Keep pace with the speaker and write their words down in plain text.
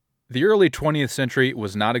The early 20th century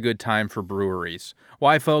was not a good time for breweries.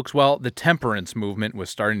 Why, folks? Well, the temperance movement was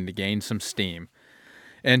starting to gain some steam.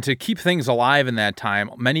 And to keep things alive in that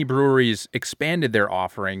time, many breweries expanded their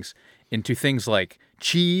offerings into things like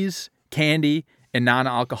cheese, candy, and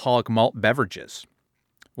non-alcoholic malt beverages.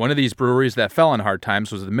 One of these breweries that fell on hard times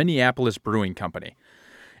was the Minneapolis Brewing Company.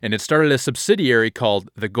 And it started a subsidiary called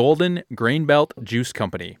the Golden Grain Belt Juice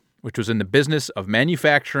Company, which was in the business of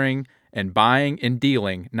manufacturing and buying and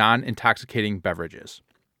dealing non-intoxicating beverages.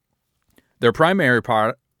 Their primary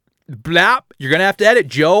product... Blap! You're going to have to edit,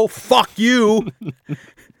 Joe. Fuck you!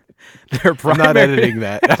 I'm not editing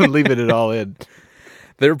that. I'm leaving it all in.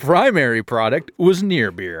 Their primary product was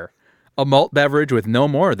near beer, a malt beverage with no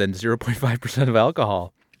more than 0.5% of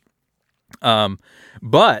alcohol.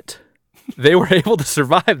 But they were able to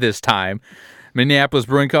survive this time. Minneapolis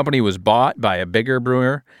Brewing Company was bought by a bigger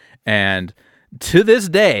brewer, and to this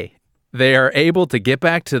day, they are able to get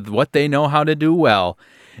back to what they know how to do well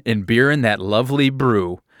in beer and that lovely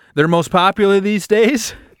brew. Their most popular these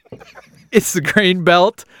days, it's the Grain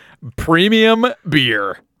Belt Premium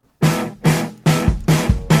Beer.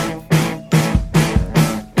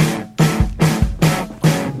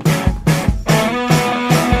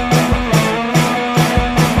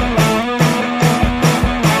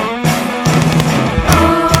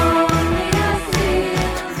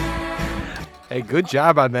 Hey, good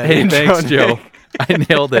job on that. Hey, thanks, Joe. I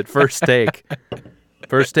nailed it. First take.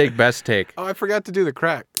 First take, best take. Oh, I forgot to do the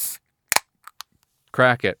crack.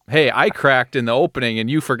 Crack it. Hey, I cracked in the opening, and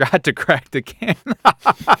you forgot to crack the can.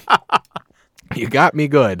 You got me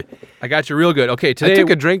good. I got you real good. Okay, today... I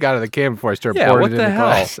took a drink out of the can before I started pouring it in the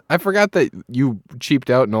glass. I forgot that you cheaped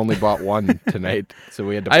out and only bought one tonight, so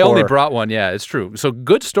we had to pour. I only brought one, yeah, it's true. So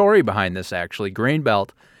good story behind this, actually. Grain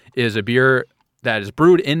Belt is a beer that is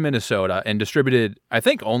brewed in Minnesota and distributed, I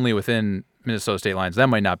think, only within Minnesota state lines. That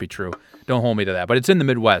might not be true. Don't hold me to that. But it's in the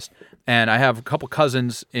Midwest. And I have a couple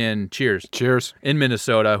cousins in Cheers in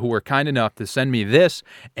Minnesota who were kind enough to send me this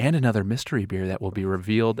and another mystery beer that will be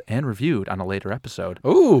revealed and reviewed on a later episode.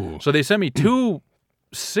 Ooh. So they sent me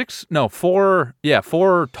four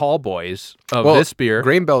tall boys of this beer.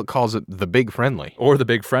 Grain Belt calls it the Big Friendly. Or the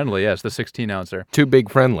Big Friendly, yes, the 16-ouncer. 2 Big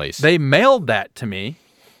Friendlies. They mailed that to me.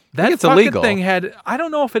 That it's illegal. Thing had, I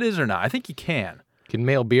don't know if it is or not. I think you can. Can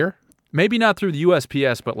mail beer? Maybe not through the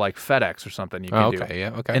USPS, but like FedEx or something you can do. Okay,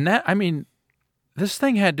 yeah, okay. And that, I mean, this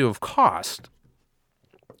thing had to have cost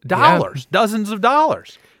dollars, dozens of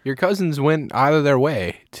dollars. Your cousins went out of their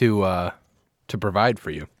way to provide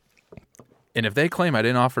for you. And if they claim I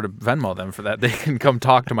didn't offer to Venmo them for that, they can come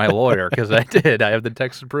talk to my lawyer, because I did. I have the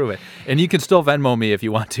text to prove it. And you can still Venmo me if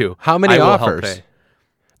you want to. How many offers?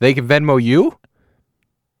 They can Venmo you?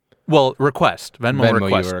 Well, request. Venmo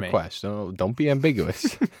request you a request. Oh, don't be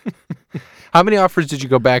ambiguous. How many offers did you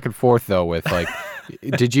go back and forth, though, with? Like,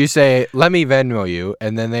 did you say, let me Venmo you?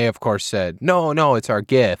 And then they, of course, said, no, it's our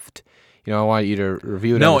gift. You know, I want you to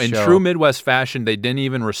review it on the show. No, in true Midwest fashion, they didn't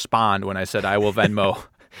even respond when I said, I will Venmo.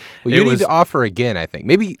 Well, you need to offer again, I think.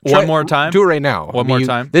 Maybe one more time? Do it right now. One more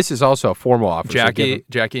time? This is also a formal offer. Jackie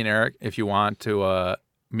and Eric, if you want to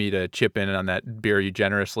me to chip in on that beer you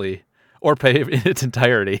generously, or pay in its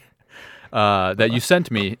entirety, that you sent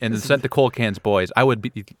me and sent the Cold Cans boys, I would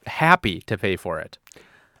be happy to pay for it.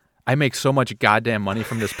 I make so much goddamn money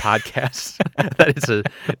from this podcast that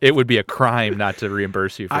it would be a crime not to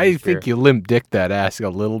reimburse you for this beer. I think you limp dick that ass a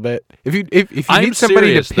little bit. If you need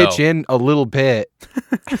somebody to pitch in a little bit.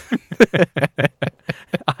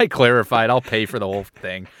 I clarified, I'll pay for the whole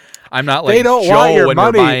thing. I'm not like they don't Joe want your when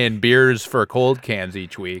money. We're buying beers for Cold Cans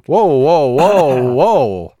each week.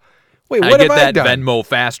 Whoa. Wait, what I get have that I done? Venmo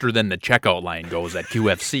faster than the checkout line goes at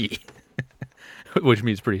QFC. Which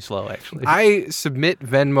means pretty slow, actually. I submit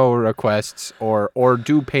Venmo requests or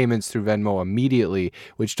do payments through Venmo immediately,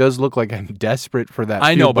 which does look like I'm desperate for that.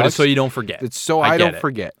 I know, but bucks. it's so you don't forget. It's so I don't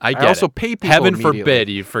forget. I also it. pay people Heaven immediately. forbid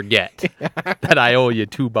you forget that I owe you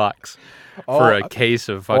 $2 for a case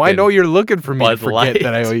of fucking I know you're looking for me to Bud forget Light.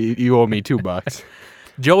 that I owe you owe me $2.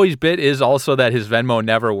 Joey's bit is also that his Venmo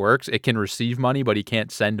never works. It can receive money, but he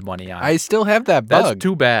can't send money on it. I still have that bug. That's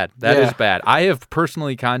too bad. That is bad. I have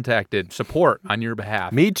personally contacted support on your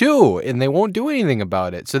behalf. Me too, and they won't do anything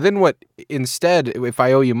about it. So then what, instead, if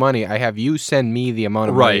I owe you money, I have you send me the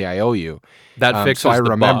amount of money I owe you. That fixes so I the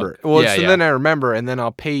remember. bug. Well, then I remember, and then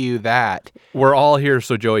I'll pay you that. We're all here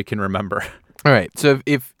so Joey can remember. All right, so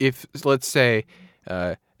if let's say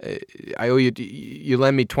I owe you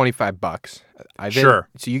lend me $25. Sure.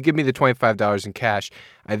 So you give me the $25 in cash.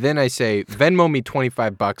 I say Venmo me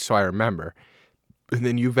 $25 so I remember. And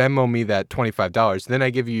then you Venmo me that $25. Then I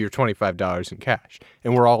give you your $25 in cash.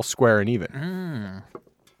 And we're all square and even.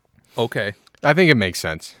 Okay. I think it makes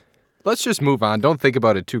sense. Let's just move on. Don't think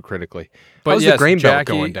about it too critically. But How's yes, the grain belt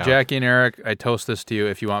Jackie, going down? Jackie and Eric, I toast this to you.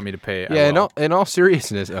 If you want me to pay, I Yeah, will. in all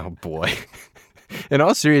seriousness, oh boy. In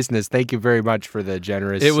all seriousness, thank you very much for the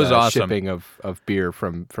generous It was awesome. shipping of beer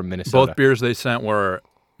from Minnesota. Both beers they sent were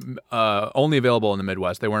only available in the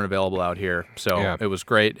Midwest. They weren't available out here. So Yeah. it was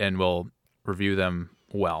great, and we'll review them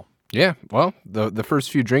well. Yeah, well, the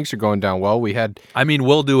first few drinks are going down well. We had I mean,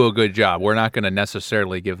 we'll do a good job. We're not going to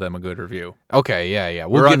necessarily give them a good review. okay, yeah.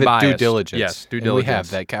 We're We'll give it due unbiased. diligence. Yes, due And we have diligence.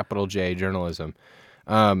 that capital J journalism.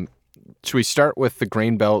 Should we start with the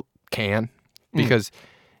grain belt can because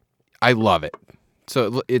I love it.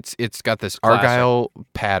 So it's got this Classic. Argyle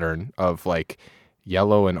pattern of like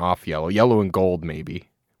yellow and off yellow and gold maybe.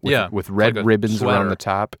 With red like a ribbons around sweater. the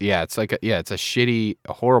top. Yeah, it's like a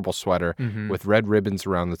horrible sweater Mm-hmm. with red ribbons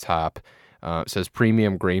around the top. It says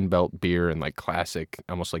premium grain belt beer in like classic,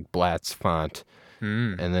 almost like Blatz font.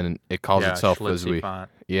 And then it calls itself as we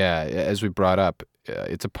brought up,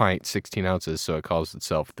 it's a pint, 16 ounces, so it calls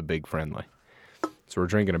itself the Big Friendly. So we're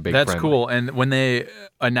drinking a Big That's Friendly. cool. And when they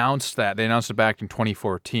announced that, they announced it back in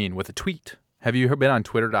 2014 with a tweet. Have you been on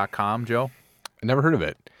Twitter.com, Joe? I never heard of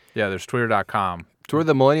it. Yeah, there's Twitter.com. It's where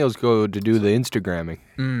the millennials go to do the Instagramming.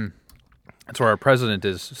 That's where our president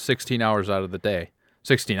is 16 hours out of the day.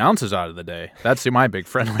 16 ounces out of the day. That's my Big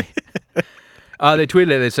Friendly. They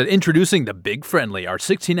tweeted it. They said, introducing the Big Friendly, our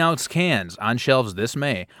 16-ounce cans on shelves this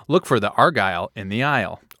May. Look for the Argyle in the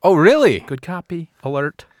aisle. Oh, really? Good copy.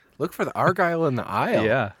 Alert. Look for the Argyle in the aisle.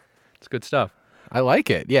 Yeah. It's good stuff. I like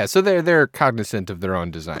it. Yeah, so they're cognizant of their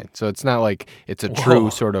own design. So it's not like it's a true Whoa,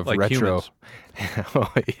 sort of like retro. humans.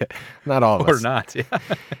 Oh, yeah. Not all of Or us. not. Yeah.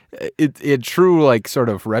 It true like sort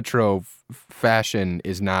of retro fashion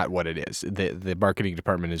is not what it is. The marketing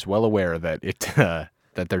department is well aware that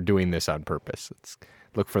that they're doing this on purpose. It's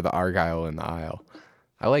look for the Argyle in the aisle.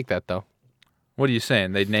 I like that though. What are you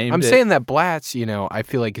saying? They named I'm it? saying that Blatz, I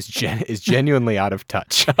feel like is genuinely out of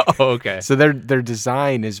touch. Oh, okay. So their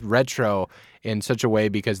design is retro in such a way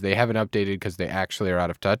because they haven't updated because they actually are out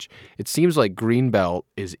of touch. It seems like Greenbelt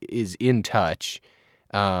is in touch,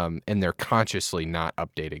 and they're consciously not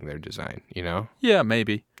updating their design. Yeah,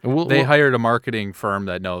 maybe. And They hired a marketing firm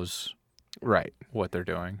that knows right, what they're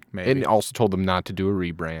doing. Maybe. and also told them not to do a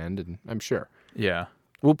rebrand. And I'm sure Yeah.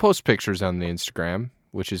 we'll post pictures on the Instagram,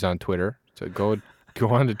 which is on Twitter. So go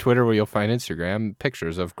on to Twitter where you'll find Instagram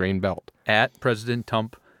pictures of Greenbelt. At President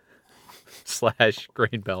Tump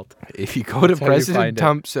 /Grainbelt. If you go to how you find President it.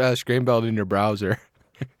 Trump's Greenbelt in your browser,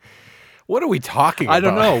 what are we talking about? I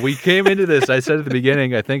don't know. We came into this. I said at the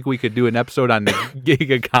beginning, I think we could do an episode on the gig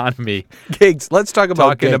economy. Gigs. Let's talk about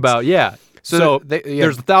Talking gigs. about, yeah. So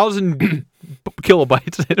there's 1,000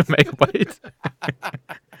 kilobytes in a megabyte.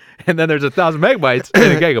 And then there's 1,000 megabytes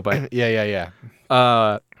in a gigabyte. Yeah.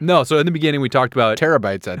 No, so in the beginning we talked about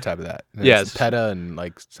Terabytes on top of that. And Yes. it's peta and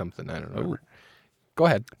like something. I don't know. Go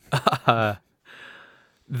ahead.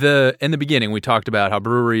 in the beginning we talked about how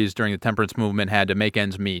breweries during the temperance movement had to make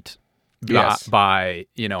ends meet Yes. by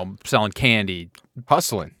selling candy,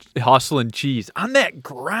 Hustling. hustling cheese on that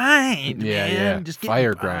grind. Yeah, man. yeah. Just getting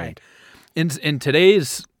Fire by. grind. In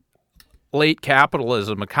today's late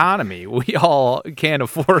capitalism economy, we all can't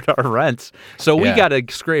afford our rents, so we Yeah. got to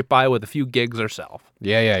scrape by with a few gigs ourselves.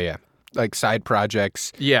 Yeah. Like side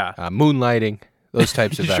projects, Yeah, moonlighting, those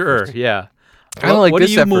types of sure. efforts. Yeah. Kinda like what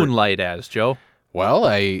this do you effort. moonlight as, Joe? Well,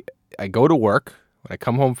 I go to work. When I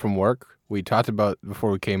come home from work, we talked about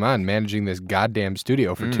before we came on managing this goddamn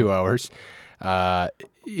studio for 2 hours.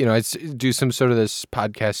 It's do some sort of this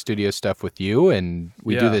podcast studio stuff with you, and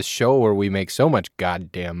we do Yeah. this show where we make so much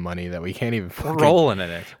goddamn money that we can't even We're fucking rolling in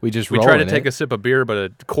it. We just We roll try to in take it. a sip of beer, but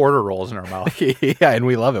a quarter rolls in our mouth. Yeah, and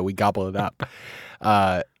we love it. We gobble it up.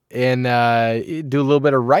 And do a little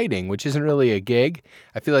bit of writing, which isn't really a gig.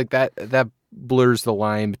 I feel like that blurs the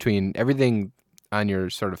line between everything on your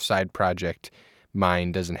sort of side project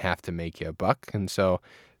mind doesn't have to make you a buck. And so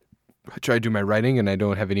I try to do my writing, and I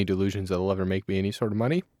don't have any delusions that it'll ever make me any sort of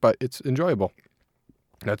money, but it's enjoyable.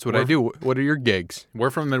 That's what I do. What are your gigs? We're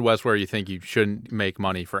from the Midwest where you think you shouldn't make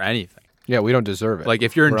money for anything. Yeah, we don't deserve it. Like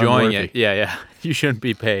if you're We're enjoying unworthy. it, yeah, you shouldn't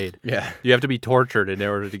be paid. Yeah. You have to be tortured in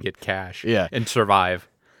order to get cash. Yeah. And survive.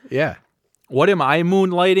 Yeah. What am I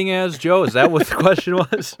moonlighting as, Joe? Is that what the question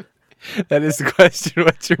was? That is the question.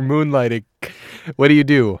 What's your moonlighting? What do you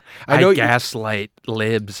do? I gaslight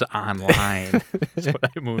libs online. That's what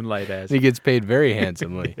I moonlight as. He gets paid very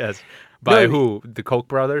handsomely. Yes. By No, who? The Koch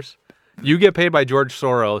brothers? You get paid by George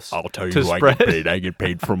Soros. I'll tell you to who spread. I get paid. I get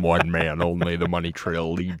paid from one man only. The money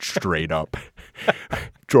trail leads straight up.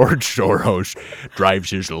 George Soros drives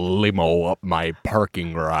his limo up my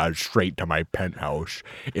parking garage straight to my penthouse.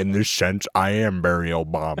 In this sense, I am Barry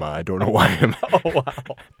Obama. I don't know why I'm... Oh,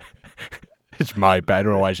 wow. It's my... I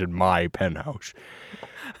don't know why I said my penthouse.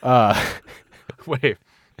 Wait.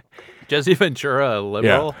 Jesse Ventura a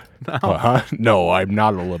liberal? No. No, I'm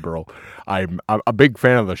not a liberal. I'm a big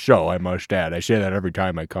fan of the show, I must add. I say that every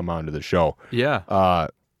time I come onto the show. Yeah.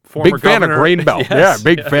 Big fan of Greenbelt. Yes,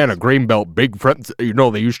 Big fan of Greenbelt. Big friends. You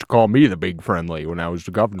know, they used to call me the Big Friendly when I was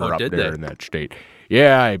the governor up did there they? in that state.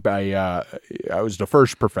 Yeah, I was the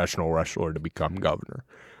first professional wrestler to become governor.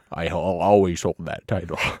 I'll always hold that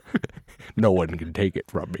title. No one can take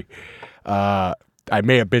it from me. I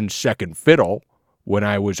may have been second fiddle when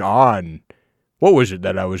I was on. What was it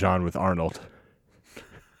that I was on with Arnold?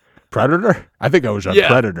 Predator? I think I was on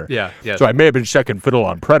Predator. Yeah. So I may have been second fiddle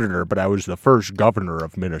on Predator, but I was the first governor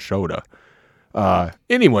of Minnesota.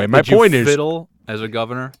 Anyway, my point is... fiddle as a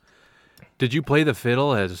governor? Did you play the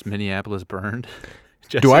fiddle as Minneapolis burned?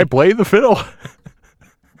 Jesse? Do I play the fiddle?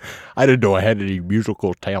 I didn't know I had any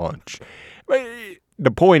musical talents.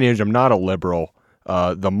 The point is, I'm not a liberal.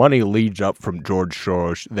 The money leads up from George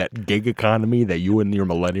Soros. That gig economy that you and your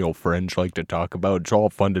millennial friends like to talk about, it's all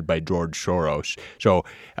funded by George Soros. So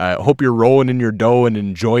I hope you're rolling in your dough and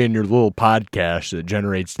enjoying your little podcast that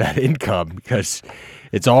generates that income, because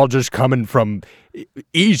it's all just coming from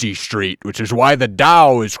Easy Street, which is why the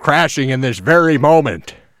Dow is crashing in this very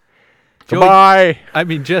moment. Goodbye. I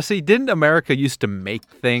mean, Jesse, didn't America used to make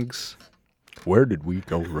things? Where did we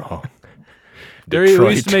go wrong? We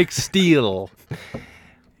used to make steel.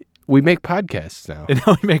 We make podcasts now. And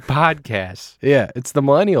now we make podcasts. Yeah, it's the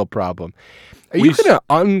millennial problem. Are you going to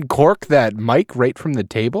uncork that mic right from the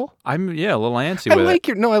table? I'm a little antsy with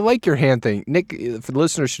it. I like your hand thing. Nick, for the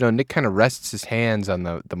listeners to know, Nick kind of rests his hands on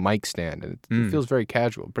the mic stand, and it feels very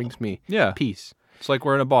casual. It brings me peace. It's like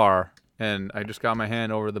we're in a bar, and I just got my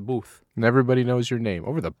hand over the booth. And everybody knows your name.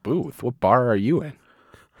 Over the booth? What bar are you in?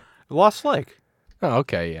 Lost Lake. Oh,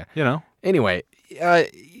 okay, yeah. You know. Anyway, I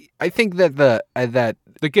think that the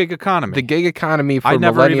gig economy. The gig economy for millennials. I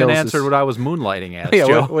never even answered what I was moonlighting as. Yeah,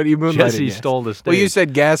 Joe. what are you moonlighting Jesse as? stole the stage. Well, you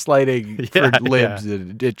said gaslighting for libs,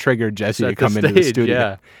 and it triggered Jesse to come into the studio.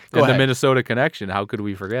 Yeah, and the Minnesota connection. How could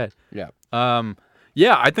we forget? Yeah.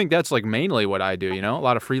 I think that's like mainly what I do. You know, a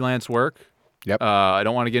lot of freelance work. Yep. I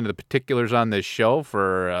don't want to get into the particulars on this show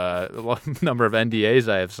for a number of NDAs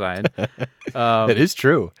I have signed. It is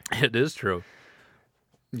true. It is true.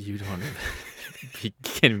 You don't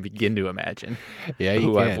can begin to imagine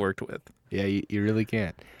who I've worked with. Yeah, you really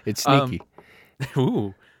can't. It's sneaky.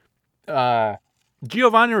 Giovanni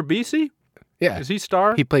Ribisi? Yeah. Is he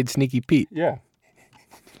star? He played Sneaky Pete. Yeah.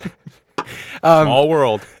 Small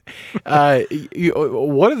world.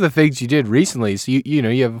 One of the things you did recently, so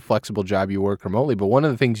you have a flexible job, you work remotely, but one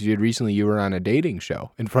of the things you did recently, you were on a dating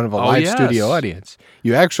show in front of a live studio audience.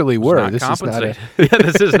 You actually were. This is not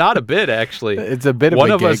this is not a bit, actually. It's a bit of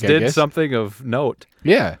one a of gig, us did something of note.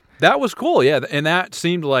 Yeah. That was cool, yeah. And that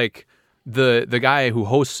seemed like the guy who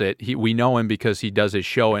hosts it, we know him because he does his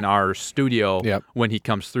show in our studio when he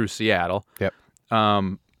comes through Seattle. Yep.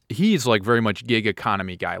 He's like very much gig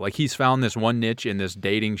economy guy. Like he's found this one niche in this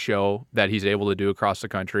dating show that he's able to do across the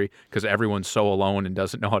country because everyone's so alone and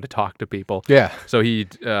doesn't know how to talk to people. Yeah. So he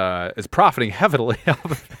is profiting heavily off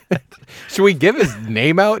of it. Should we give his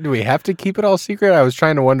name out? Do we have to keep it all secret? I was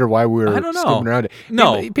trying to wonder why we were skipping around it.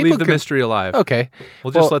 No, leave the mystery alive. Okay.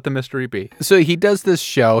 We'll just let the mystery be. So he does this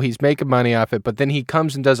show. He's making money off it, but then he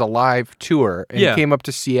comes and does a live tour. And he came up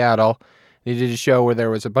to Seattle. He did a show where there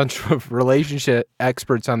was a bunch of relationship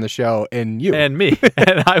experts on the show, and you. And me.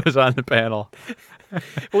 And I was on the panel.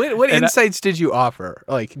 What insights did you offer?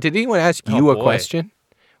 Like, did anyone ask you a question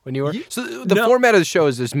when you were? So the format of the show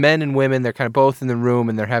is there's men and women. They're kind of both in the room,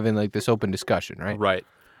 and they're having like this open discussion, right?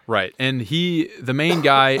 Right. And the main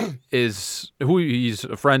guy he's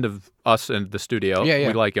a friend of us in the studio. Yeah.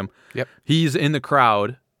 We like him. Yep. He's in the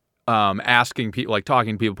crowd asking people, like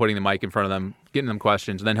talking to people, putting the mic in front of them, getting them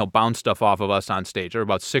questions, and then he'll bounce stuff off of us on stage. There are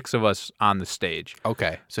about 6 of us on the stage.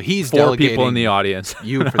 Okay. So he's 4 people in the audience.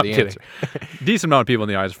 You for the answer. Decent amount of people in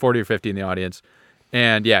the audience, 40 or 50 in the audience.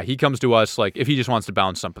 And he comes to us like if he just wants to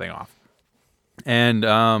bounce something off.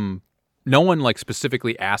 And no one like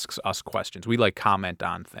specifically asks us questions. We like comment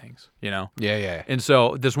on things, you know? Yeah. And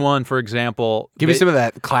so this one, for example... Give me some of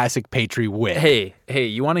that classic Patri wit. Hey,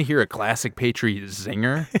 you want to hear a classic Patri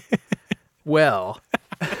zinger? Well...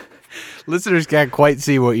 Listeners can't quite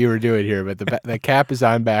see what you were doing here, but the cap is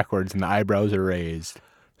on backwards and the eyebrows are raised.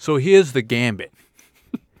 So here's the gambit.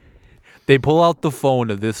 They pull out the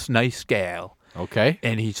phone of this nice gal. Okay.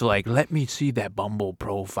 And he's like, let me see that Bumble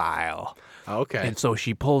profile. Okay. And so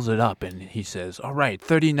she pulls it up, and he says, all right,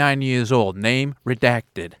 39 years old, name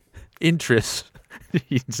redacted, interests.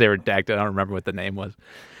 He didn't say redacted. I don't remember what the name was.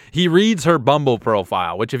 He reads her Bumble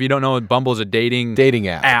profile, which if you don't know, Bumble is a dating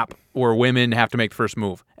app where women have to make the first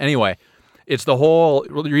move. Anyway, he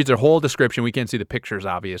reads her whole description. We can't see the pictures,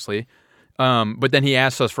 obviously. But then he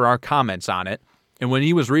asks us for our comments on it. And when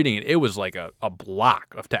he was reading it, it was like a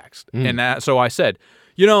block of text. And so I said,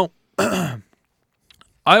 I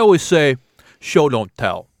always say, show don't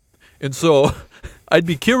tell. And so I'd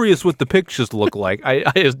be curious what the pictures look like. I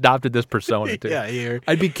adopted this persona too. Yeah,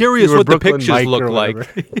 I'd be curious what Brooklyn the pictures Mike look or like.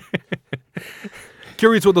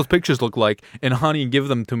 Curious what those pictures look like, and honey, give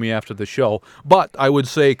them to me after the show. But I would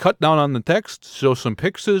say cut down on the text, show some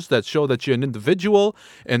pictures that show that you're an individual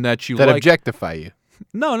and that you objectify you.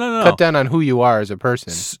 No. Cut down on who you are as a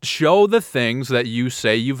person. Show the things that you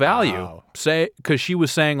say you value. Wow. Because she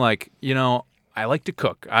was saying like, I like to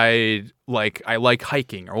cook. I like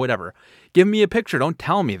hiking or whatever. Give me a picture. Don't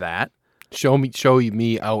tell me that. Show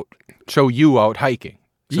you out hiking.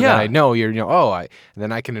 So that I know you're, and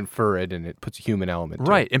then I can infer it, and it puts a human element to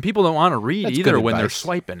right. it. And people don't want to read That's either good when they're advice.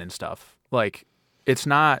 swiping and stuff. Like, it's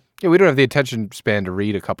not. Yeah, we don't have the attention span to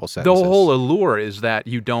read a couple The sentences. whole allure is that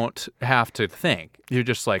you don't have to think. You're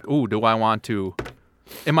just like, ooh,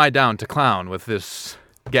 am I down to clown with this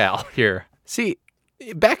gal here? See,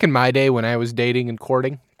 back in my day when I was dating and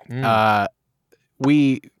courting,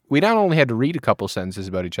 we not only had to read a couple sentences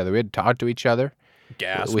about each other, we had to talk to each other.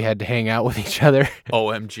 Gasp. We had to hang out with each other.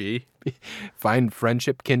 OMG. Find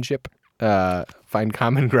friendship, kinship, find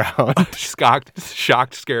common ground.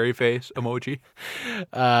 Shocked, scary face emoji.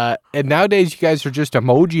 And nowadays, you guys are just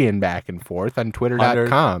emojiing back and forth on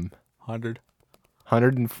Twitter.com. 100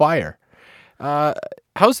 and fire.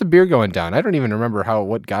 How's the beer going down? I don't even remember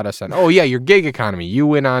what got us on. Oh, yeah, your gig economy. You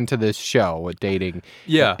went on to this show with dating.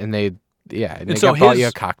 Yeah. And they so bought you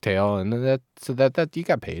a cocktail, and that you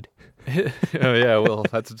got paid. Oh, yeah, well,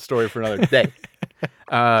 that's a story for another day.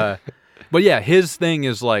 But yeah, his thing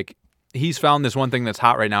is like, he's found this one thing that's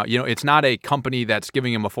hot right now. It's not a company that's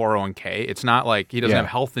giving him a 401k. It's not like he doesn't have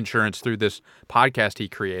health insurance through this podcast he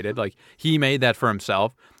created. Like, he made that for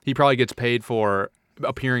himself. He probably gets paid for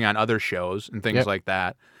appearing on other shows and things like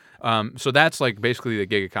that. So that's like basically the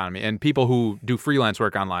gig economy. And people who do freelance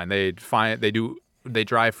work online, they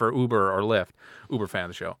drive for Uber or Lyft. Uber fan of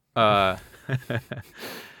the show.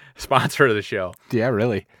 Sponsor of the show. Yeah,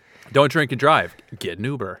 really. Don't drink and drive. Get an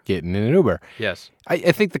Uber. Getting in an Uber. Yes.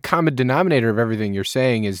 I think the common denominator of everything you're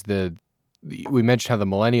saying is we mentioned how the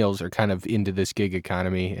millennials are kind of into this gig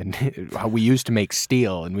economy and how we used to make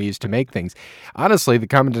steel and we used to make things. Honestly, the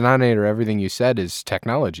common denominator of everything you said is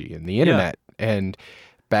technology and the internet. Yeah. And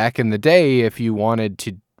back in the day, if you wanted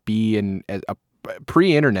to be in a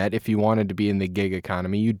pre-internet, if you wanted to be in the gig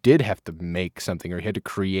economy, you did have to make something, or you had to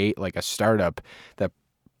create like a startup that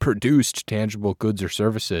produced tangible goods or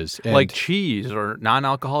services. Like cheese or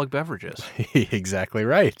non-alcoholic beverages. Exactly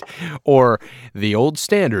right. Or the old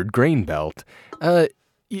standard grain belt. But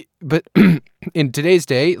in today's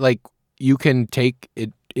day, like, you can take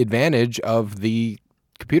advantage of the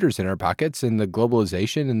computers in our pockets and the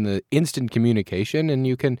globalization and the instant communication, and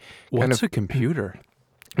you can What's a computer?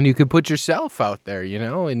 And you can put yourself out there,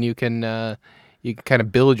 and you can kind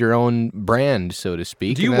of build your own brand, so to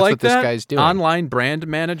speak. Do you and that's like what this that guy's doing. Online brand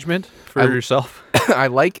management for yourself? I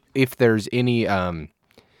like if there's any. I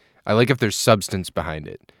like if there's substance behind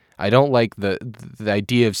it. I don't like the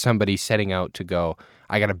idea of somebody setting out to go,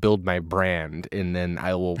 I got to build my brand and then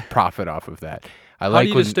I will profit off of that. How do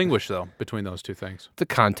you distinguish, though, between those two things? The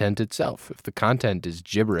content itself. If the content is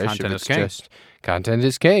gibberish, content if it's is king. just content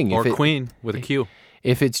is king. Or queen with a Q.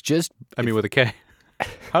 If it's just, with a K.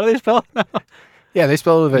 How do they spell it? Yeah, they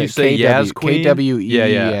spell it with a Kween.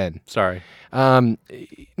 Yeah. Sorry.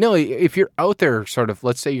 No, if you're out there sort of,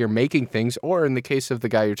 let's say you're making things, or in the case of the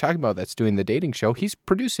guy you're talking about that's doing the dating show, he's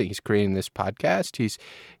producing, he's creating this podcast,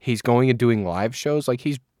 he's going and doing live shows, like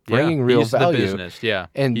he's bringing real value. The business, yeah.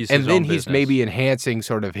 And then he's maybe enhancing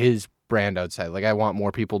sort of his brand outside. Like, I want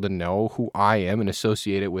more people to know who I am and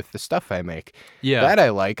associate it with the stuff I make. Yeah. That I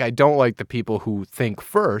like. I don't like the people who think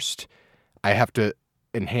first, I have to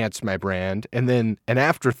enhance my brand, and then an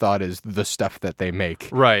afterthought is the stuff that they make.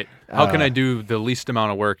 Right. How can I do the least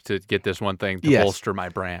amount of work to get this one thing to bolster my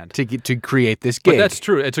brand? To create this gig. But that's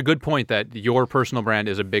true. It's a good point that your personal brand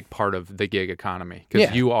is a big part of the gig economy,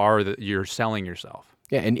 because you're selling yourself.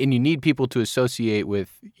 Yeah, and you need people to associate with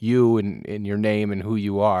you and your name and who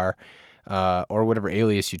you are, or whatever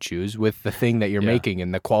alias you choose, with the thing that you're making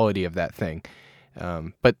and the quality of that thing.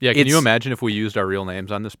 But can you imagine if we used our real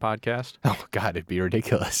names on this podcast? Oh God, it'd be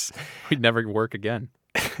ridiculous. We'd never work again.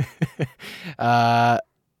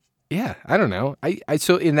 Yeah, I don't know.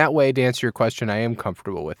 So in that way, to answer your question, I am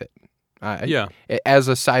comfortable with it. Yeah. As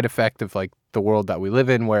a side effect of like the world that we live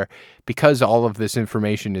in, where because all of this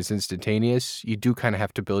information is instantaneous, you do kind of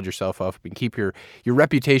have to build yourself up and keep your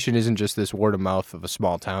reputation isn't just this word of mouth of a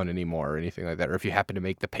small town anymore or anything like that. Or if you happen to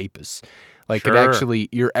make the papers, like Sure. it actually,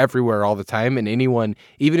 you're everywhere all the time. And anyone,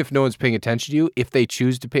 even if no one's paying attention to you, if they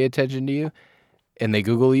choose to pay attention to you and they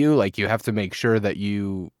Google you, like you have to make sure that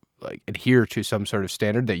you like adhere to some sort of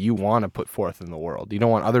standard that you want to put forth in the world. You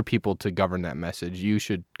don't want other people to govern that message. You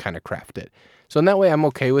should kind of craft it. So in that way, I'm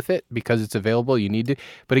okay with it because it's available. You need to.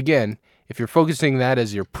 But again, if you're focusing that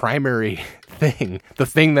as your primary thing, the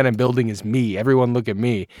thing that I'm building is me. Everyone look at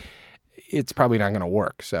me. It's probably not going to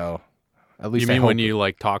work. So at least You I mean hope when you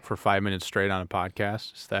like talk for 5 minutes straight on a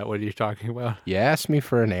podcast? Is that what you're talking about? you asked me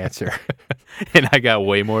for an answer. And I got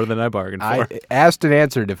way more than I bargained for. I asked and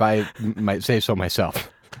answered if I might say so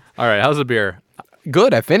myself. All right, how's the beer?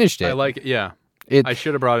 Good. I finished it. I like it. Yeah. It- I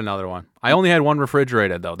should have brought another one. I only had one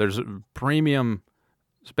refrigerated, though. There's premium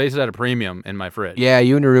space at a premium in my fridge. Yeah,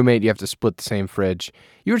 you and your roommate, you have to split the same fridge.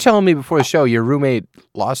 You were telling me before the show your roommate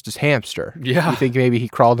lost his hamster. Yeah. You think maybe he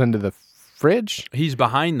crawled into the fridge? He's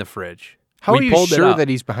behind the fridge. How We are you pulled it sure up. that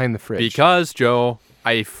he's behind the fridge? Because, Joe,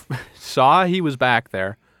 I saw he was back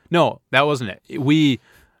there. No, that wasn't it.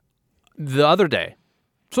 The other day.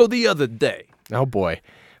 Oh, boy.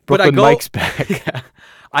 But I Brooklyn go- Mike's back.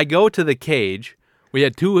 I go to the cage. We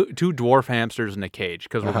had two dwarf hamsters in a cage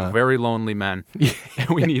because we're very lonely men. And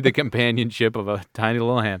we need the companionship of a tiny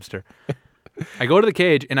little hamster. I go to the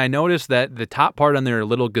cage and I notice that the top part on their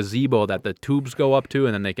little gazebo that the tubes go up to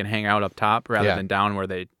and then they can hang out up top rather Yeah. than down where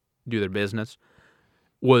they do their business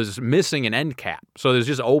was missing an end cap. So it was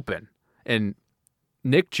just open. And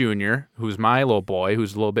Nick Jr., who's my little boy,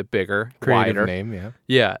 who's a little bit bigger, Creative wider. name, yeah.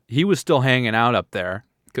 Yeah, he was still hanging out up there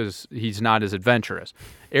because he's not as adventurous.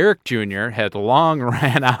 Eric Jr. had long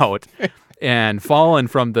ran out and fallen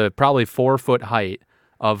from the probably 4-foot height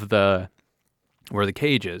of where the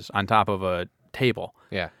cage is on top of a table.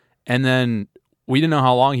 Yeah. And then we didn't know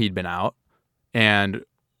how long he'd been out, and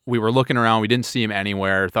we were looking around. We didn't see him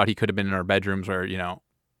anywhere. Thought he could have been in our bedrooms where,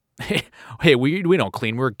 hey, we don't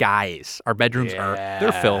clean. We're guys. Our bedrooms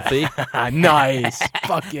they're filthy. Nice.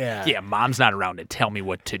 Fuck yeah. Yeah, mom's not around to tell me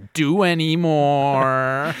what to do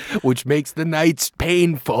anymore. Which makes the nights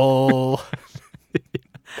painful.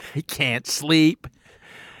 I can't sleep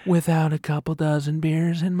without a couple dozen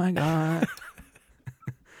beers in my gut.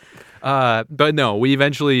 But no, we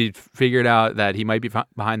eventually figured out that he might be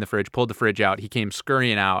behind the fridge, pulled the fridge out. He came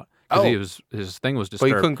scurrying out because his thing was But disturbed.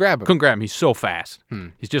 you couldn't grab him. Couldn't grab him. He's so fast.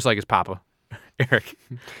 He's just like his papa, Eric.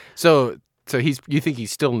 So you think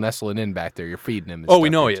he's still nestling in back there? You're feeding him. And Oh, stuff, we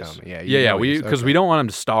know you're he is. telling me. Yeah, you know he is. Because Okay. we don't want him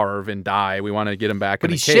to starve and die. We want to get him back But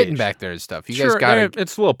in he's the cage. shitting back there and stuff. You Sure, guys got to.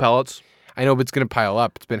 it's little pellets. I know, but it's gonna pile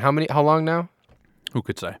up. It's been how long now? Who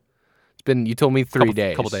could say? It's been. You told me 3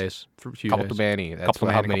 days. Couple days. Few Couple days. to many. That's Couple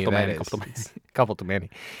to how many, many that is. couple to many. Couple to many.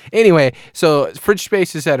 Anyway, so fridge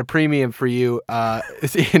space is at a premium for you,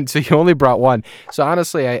 and so you only brought one. So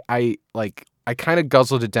honestly, I kind of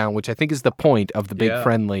guzzled it down, which I think is the point of the Big Yeah.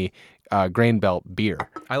 Friendly Grain Belt beer.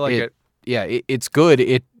 I like it. Yeah, it's good.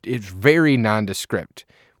 It's very nondescript.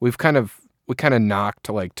 We kind of knocked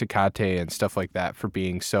like Tecate and stuff like that for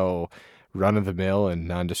being so run of the mill and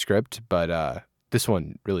nondescript, but this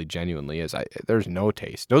one really genuinely is. There's no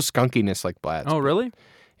taste, no skunkiness like Blad's. Oh, really?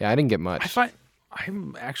 Yeah, I didn't get much. I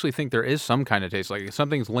actually think there is some kind of taste. Like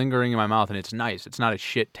something's lingering in my mouth and it's nice. It's not a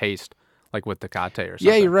shit taste like with Tecate or something.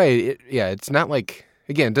 Yeah, you're right. It's not like,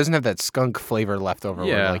 again, it doesn't have that skunk flavor left over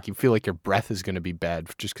where Yeah. like you feel like your breath is going to be bad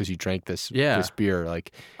just because you drank this beer.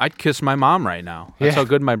 Like, I'd kiss my mom right now. That's Yeah. how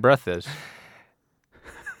good my breath is.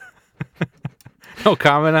 No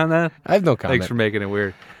comment on that? I have no comment. Thanks for making it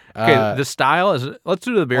weird. Okay, the style is. Let's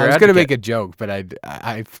do the beer. Well, I was going to advocate. make a joke, but I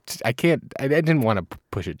can't. I didn't want to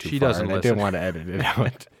push it too She far. doesn't and I listen. didn't want to edit it out. I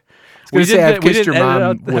was We going to say didn't- I've we kissed your didn't edit mom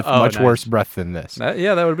out the- with oh, much nice. worse breath than this. That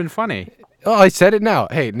would have been funny. Oh, I said it now.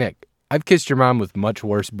 Hey, Nick, I've kissed your mom with much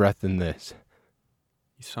worse breath than this.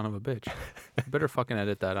 You son of a bitch. You better fucking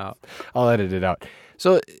edit that out. I'll edit it out.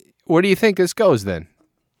 So, where do you think this goes then?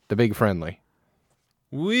 The Big Friendly.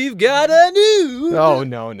 We've got a new. Oh,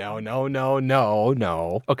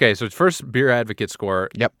 no. Okay, so first beer advocate score.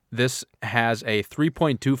 Yep. This has a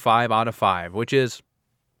 3.25 out of 5, which is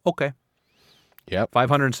okay. Yep.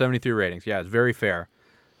 573 ratings. Yeah, it's very fair.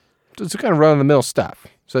 It's kind of run-of-the-mill stuff.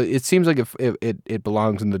 So it seems like it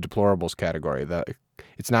belongs in the deplorables category.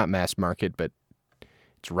 It's not mass market, but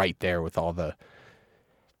it's right there with all the...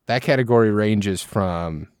 That category ranges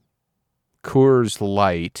from Coors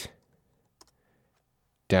Light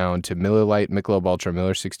down to Miller Lite, Michelob Ultra,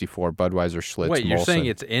 Miller 64, Budweiser, Schlitz, Wait, you're Molson. saying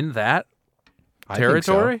it's in that I think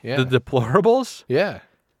so, territory? yeah. The deplorables? Yeah.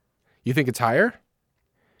 You think it's higher?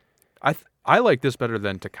 I like this better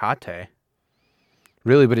than Tecate.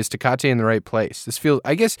 Really, but is Tecate in the right place? This feels,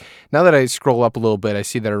 I guess, now that I scroll up a little bit, I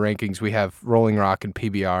see that our rankings, we have Rolling Rock and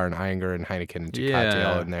PBR and Eyinger and Heineken and Tecate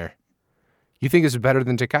all in there. You think this is better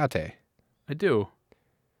than Tecate? I do.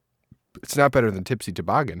 It's not better than Tipsy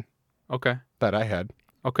Toboggan Okay. that I had.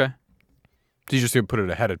 Okay. So you just going to put it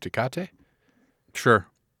ahead of Tecate? Sure.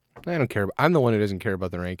 I don't care. I'm the one who doesn't care about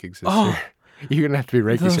the rankings this year. You're going to have to be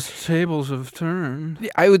ranking. Those tables have turned.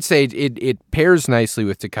 I would say it pairs nicely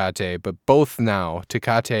with Tecate, but both now,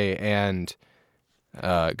 Tecate and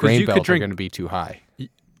Grain Belt are going to be too high.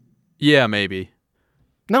 Yeah, maybe.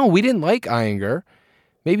 No, we didn't like Eyinger.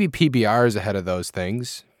 Maybe PBR is ahead of those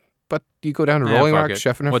things. But you go down to Rolling Rock,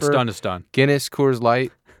 Scheffenhofer. What's done is done. Guinness, Coors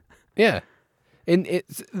Light. Yeah. And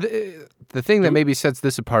it's the thing that maybe sets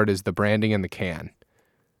this apart is the branding and the can.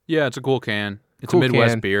 Yeah, it's a cool can. It's Cool a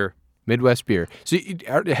Midwest can. beer. Midwest beer. So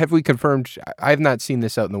have we confirmed? I have not seen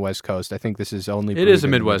this out in the West Coast. I think this is only It is a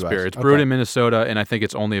Midwest beer. It's brewed Okay. in Minnesota, and I think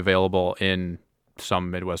it's only available in some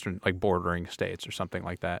Midwestern, like bordering states or something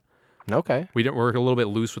like that. Okay. We're a little bit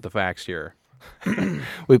loose with the facts here.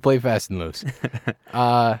 We play fast and loose.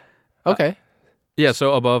 Okay. Yeah,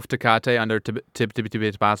 so above Tecate, under tip.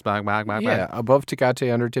 Yeah, above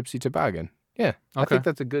Tecate, under Tipsy Toboggan. Yeah, I Okay. think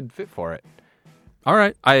that's a good fit for it. All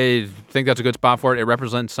right. I think that's a good spot for it. It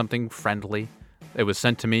represents something friendly. It was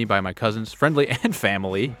sent to me by my cousins, friendly and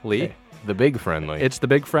family, Lee. Hey, the big friendly. It's the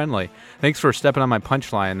big friendly. Thanks for stepping on my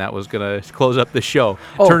punchline. That was going to close up the show.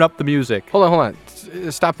 Oh. Turn up the music. Hold on.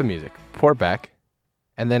 Stop the music. Pour it back,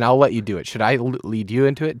 and then I'll let you do it. Should I lead you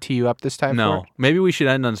into it? Tee you up this time? No. Maybe we should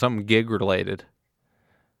end on something gig related.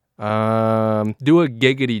 For it? Do a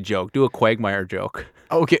giggity joke. Do a Quagmire joke.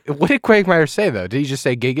 Okay. What did Quagmire say though? Did he just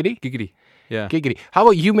say giggity? Giggity. Yeah. Giggity. How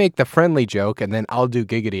about you make the friendly joke, and then I'll do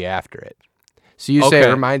giggity after it. So you say it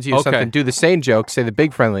Okay. reminds you of Okay. something. Do the same joke. Say the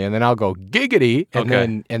big friendly, and then I'll go giggity, and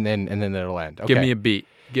Okay. then it'll end. Okay. Give me a beat.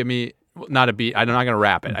 Give me not a beat. I'm not going to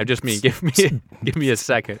rap it. I just mean give me a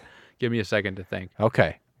second. Give me a second to think.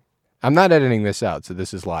 Okay. I'm not editing this out, so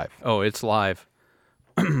this is live. Oh, it's live.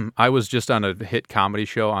 I was just on a hit comedy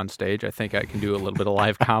show on stage. I think I can do a little bit of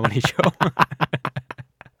live comedy show.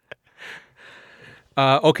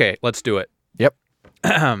 Okay, let's do it. Yep.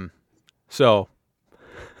 So,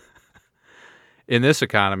 in this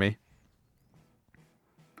economy,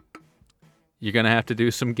 you're going to have to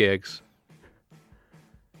do some gigs.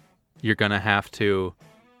 You're going to have to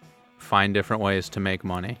find different ways to make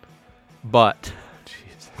money. But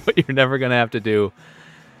what you're never going to have to do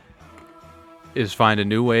is find a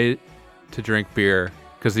new way to drink beer,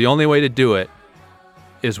 because the only way to do it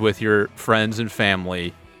is with your friends and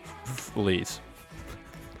family, Lees.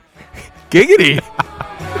 Giggity.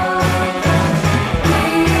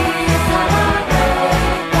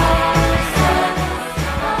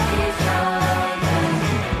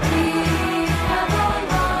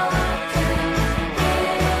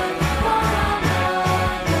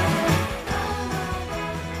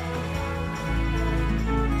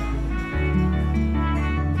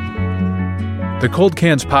 The Cold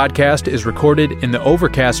Cans podcast is recorded in the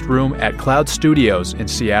Overcast Room at Cloud Studios in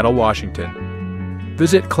Seattle, Washington.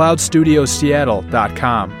 Visit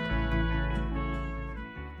cloudstudiosseattle.com